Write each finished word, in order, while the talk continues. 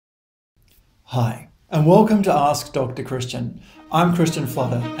Hi, and welcome to Ask Dr. Christian. I'm Christian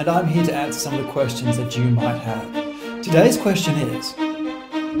Flutter, and I'm here to answer some of the questions that you might have. Today's question is,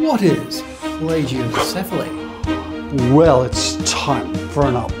 what is plagiocephaly? Well, it's time for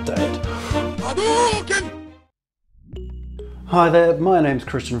an update. Hi there, my name's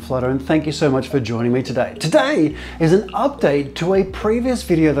Christian Flutter and thank you so much for joining me today. Today is an update to a previous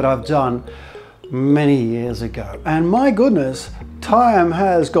video that I've done many years ago. And my goodness, time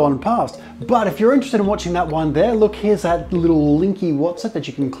has gone past. But if you're interested in watching that one there, look, here's that little linky WhatsApp that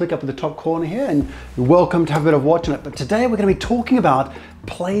you can click up at the top corner here, and you're welcome to have a bit of watching it. But today we're going to be talking about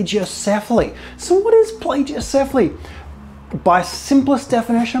plagiocephaly. So what is plagiocephaly? By simplest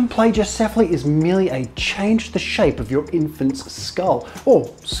definition, plagiocephaly is merely a change to the shape of your infant's skull, or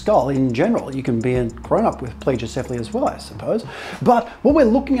skull in general. You can be a grown-up with plagiocephaly as well, I suppose. But what we're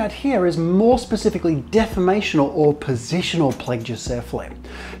looking at here is more specifically deformational or positional plagiocephaly.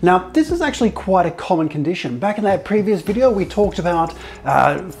 Now, this is actually quite a common condition. Back in that previous video, we talked about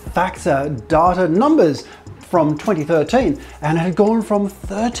data numbers from 2013, and it had gone from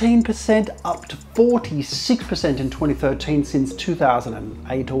 13% up to 46% in 2013 since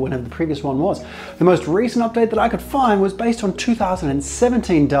 2008 or whenever the previous one was. The most recent update that I could find was based on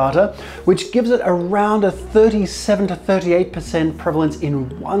 2017 data, which gives it around a 37 to 38% prevalence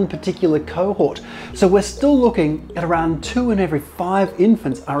in one particular cohort. So we're still looking at around 2 in every 5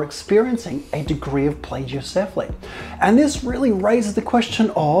 infants are experiencing a degree of plagiocephaly. And this really raises the question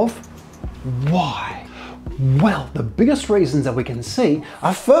of why? Well, the biggest reasons that we can see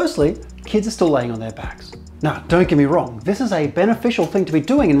are, firstly, kids are still laying on their backs. Now, don't get me wrong, this is a beneficial thing to be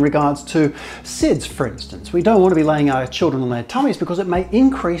doing in regards to SIDS, for instance. We don't want to be laying our children on their tummies because it may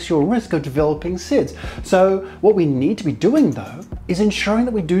increase your risk of developing SIDS. So what we need to be doing, though, is ensuring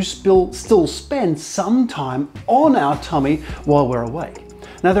that we do still spend some time on our tummy while we're awake.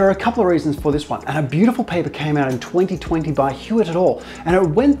 Now, there are a couple of reasons for this one, and a beautiful paper came out in 2020 by Hewitt et al, and it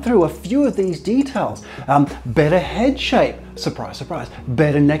went through a few of these details. Better head shape, surprise, surprise,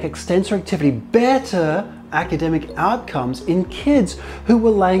 better neck extensor activity, better academic outcomes in kids who were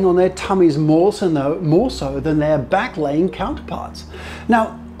laying on their tummies more so than their back-laying counterparts.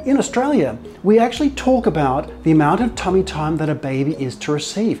 Now, in Australia, we actually talk about the amount of tummy time that a baby is to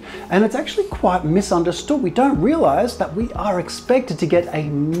receive, and it's actually quite misunderstood. We don't realize that we are expected to get a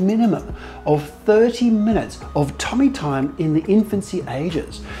minimum of 30 minutes of tummy time in the infancy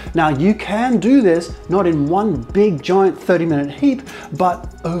ages. Now, you can do this not in one big giant 30-minute heap,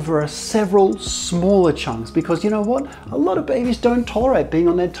 but over several smaller chunks, because you know what? A lot of babies don't tolerate being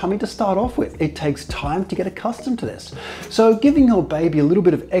on their tummy to start off with. It takes time to get accustomed to this. So giving your baby a little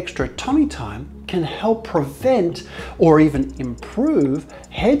bit of extra tummy time can help prevent or even improve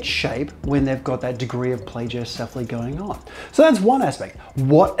head shape when they've got that degree of plagiocephaly going on. So that's one aspect.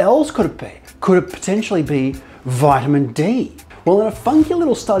 What else could it be? Could it potentially be vitamin D? Well, in a funky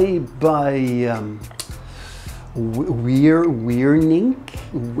little study by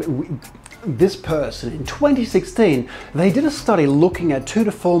this person in 2016, they did a study looking at 2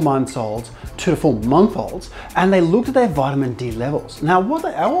 to 4 month olds, and they looked at their vitamin D levels. Now, what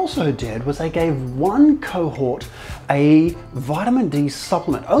they also did was they gave one cohort a vitamin D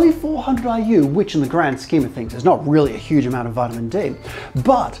supplement, only 400 IU, which in the grand scheme of things is not really a huge amount of vitamin D.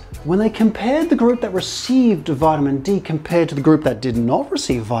 But when they compared the group that received vitamin D compared to the group that did not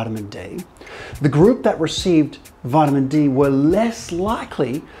receive vitamin D, the group that received vitamin D were less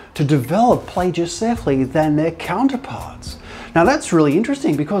likely to develop plagiocephaly than their counterparts. Now, that's really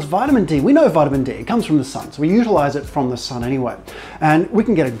interesting because vitamin D, we know vitamin D, it comes from the sun, so we utilize it from the sun anyway, and we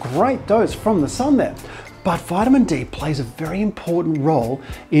can get a great dose from the sun there. But vitamin D plays a very important role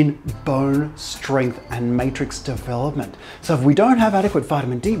in bone strength and matrix development. So if we don't have adequate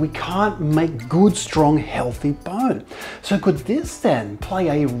vitamin D, we can't make good, strong, healthy bone. So could this then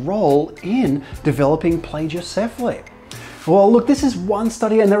play a role in developing plagiocephaly? Well, look, this is one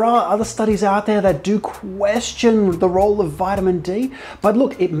study, and there are other studies out there that do question the role of vitamin D. But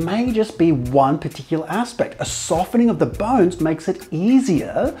look, it may just be one particular aspect. A softening of the bones makes it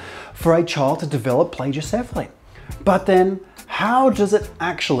easier for a child to develop plagiocephaly. But then, how does it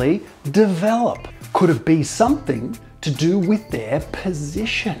actually develop? Could it be something to do with their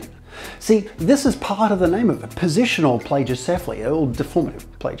position? See, this is part of the name of it, positional plagiocephaly, or deformative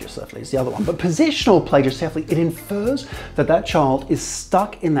plagiocephaly is the other one. But positional plagiocephaly, it infers that that child is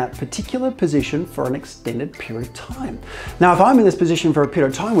stuck in that particular position for an extended period of time. Now, if I'm in this position for a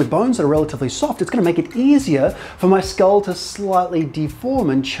period of time with bones that are relatively soft, it's going to make it easier for my skull to slightly deform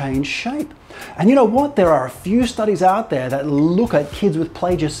and change shape. And you know what? There are a few studies out there that look at kids with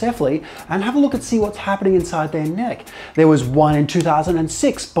plagiocephaly and have a look and see what's happening inside their neck. There was one in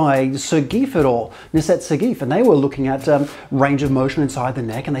 2006 by Sergeef et al., Nisset Sergeef, and they were looking at range of motion inside the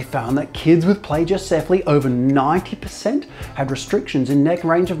neck, and they found that kids with plagiocephaly, over 90%, had restrictions in neck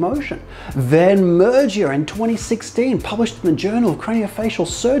range of motion. Then Mergia in 2016, published in the Journal of Craniofacial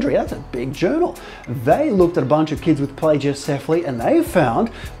Surgery, that's a big journal. They looked at a bunch of kids with plagiocephaly, and they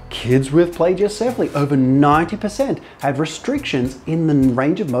found kids with plagiocephaly, over 90%, had restrictions in the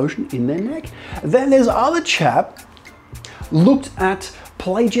range of motion in their neck. Then there's other chap looked at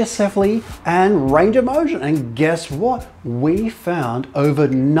plagiocephaly and range of motion, and guess what? We found over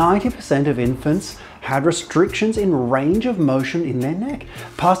 90% of infants had restrictions in range of motion in their neck.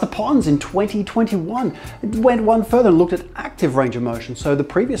 Pastor Pons in 2021 went one further and looked at active range of motion. So the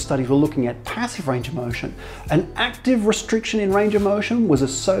previous studies were looking at passive range of motion. An active restriction in range of motion was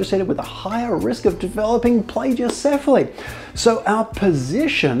associated with a higher risk of developing plagiocephaly. So our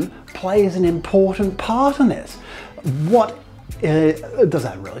position plays an important part in this. Does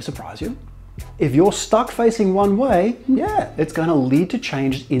that really surprise you? If you're stuck facing one way, yeah, it's going to lead to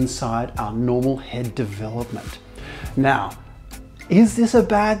changes inside our normal head development. Now, is this a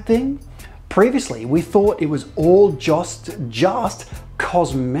bad thing? Previously, we thought it was all just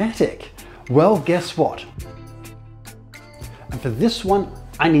cosmetic. Well, guess what? And for this one,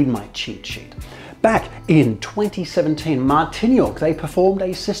 I need my cheat sheet. Back in 2017, Martiniuk, they performed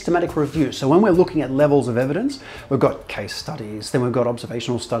a systematic review. So when we're looking at levels of evidence, we've got case studies, then we've got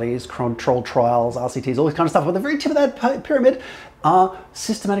observational studies, controlled trials, RCTs, all this kind of stuff. But the very tip of that pyramid are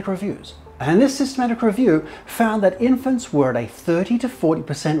systematic reviews. And this systematic review found that infants were at a 30 to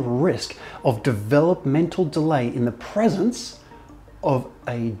 40% risk of developmental delay in the presence of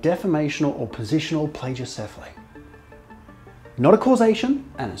a deformational or positional plagiocephaly. Not a causation,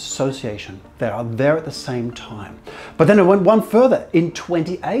 an association. They are there at the same time. But then it went one further. In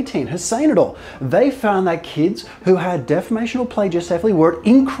 2018, Hussein et al., they found that kids who had deformational plagiocephaly were at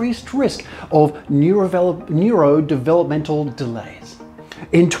increased risk of neurodevelopmental delays.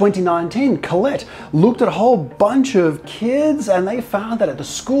 In 2019, Collett looked at a whole bunch of kids, and they found that at the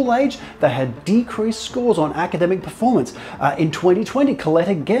school age, they had decreased scores on academic performance. In 2020, Collett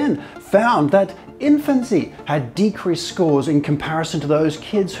again found that infancy had decreased scores in comparison to those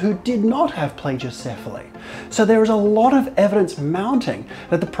kids who did not have plagiocephaly. So there is a lot of evidence mounting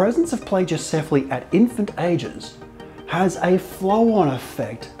that the presence of plagiocephaly at infant ages has a flow-on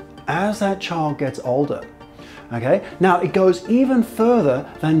effect as that child gets older. Okay, now it goes even further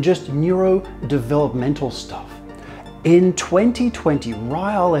than just neurodevelopmental stuff. In 2020,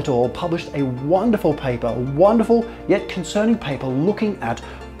 Ryle et al. Published a wonderful paper, a wonderful yet concerning paper looking at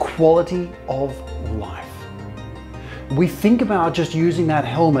quality of life. We think about just using that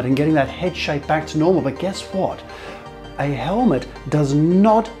helmet and getting that head shape back to normal, but guess what? A helmet does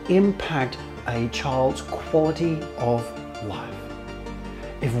not impact a child's quality of life.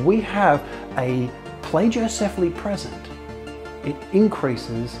 If we have a plagiocephaly present, it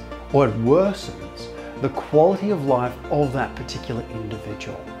increases or it worsens the quality of life of that particular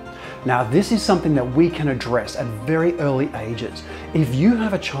individual. Now, this is something that we can address at very early ages. If you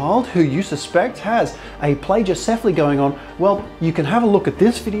have a child who you suspect has a plagiocephaly going on, well, you can have a look at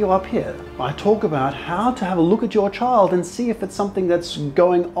this video up here. I talk about how to have a look at your child and see if it's something that's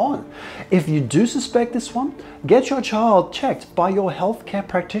going on. If you do suspect this one, get your child checked by your healthcare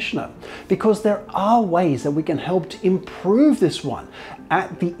practitioner, because there are ways that we can help to improve this one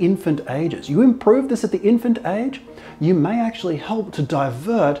at the infant ages. You improve this at the infant age, you may actually help to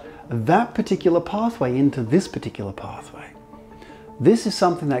divert that particular pathway into this particular pathway. This is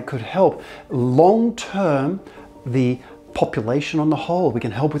something that could help long-term the population on the whole. We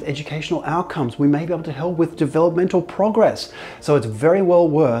can help with educational outcomes. We may be able to help with developmental progress. So it's very well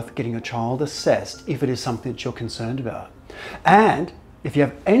worth getting your child assessed if it is something that you're concerned about. And if you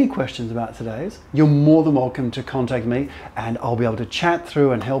have any questions about today's, you're more than welcome to contact me, and I'll be able to chat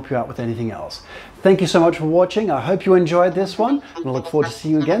through and help you out with anything else. Thank you so much for watching. I hope you enjoyed this one, and I look forward to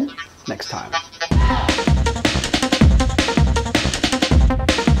seeing you again next time.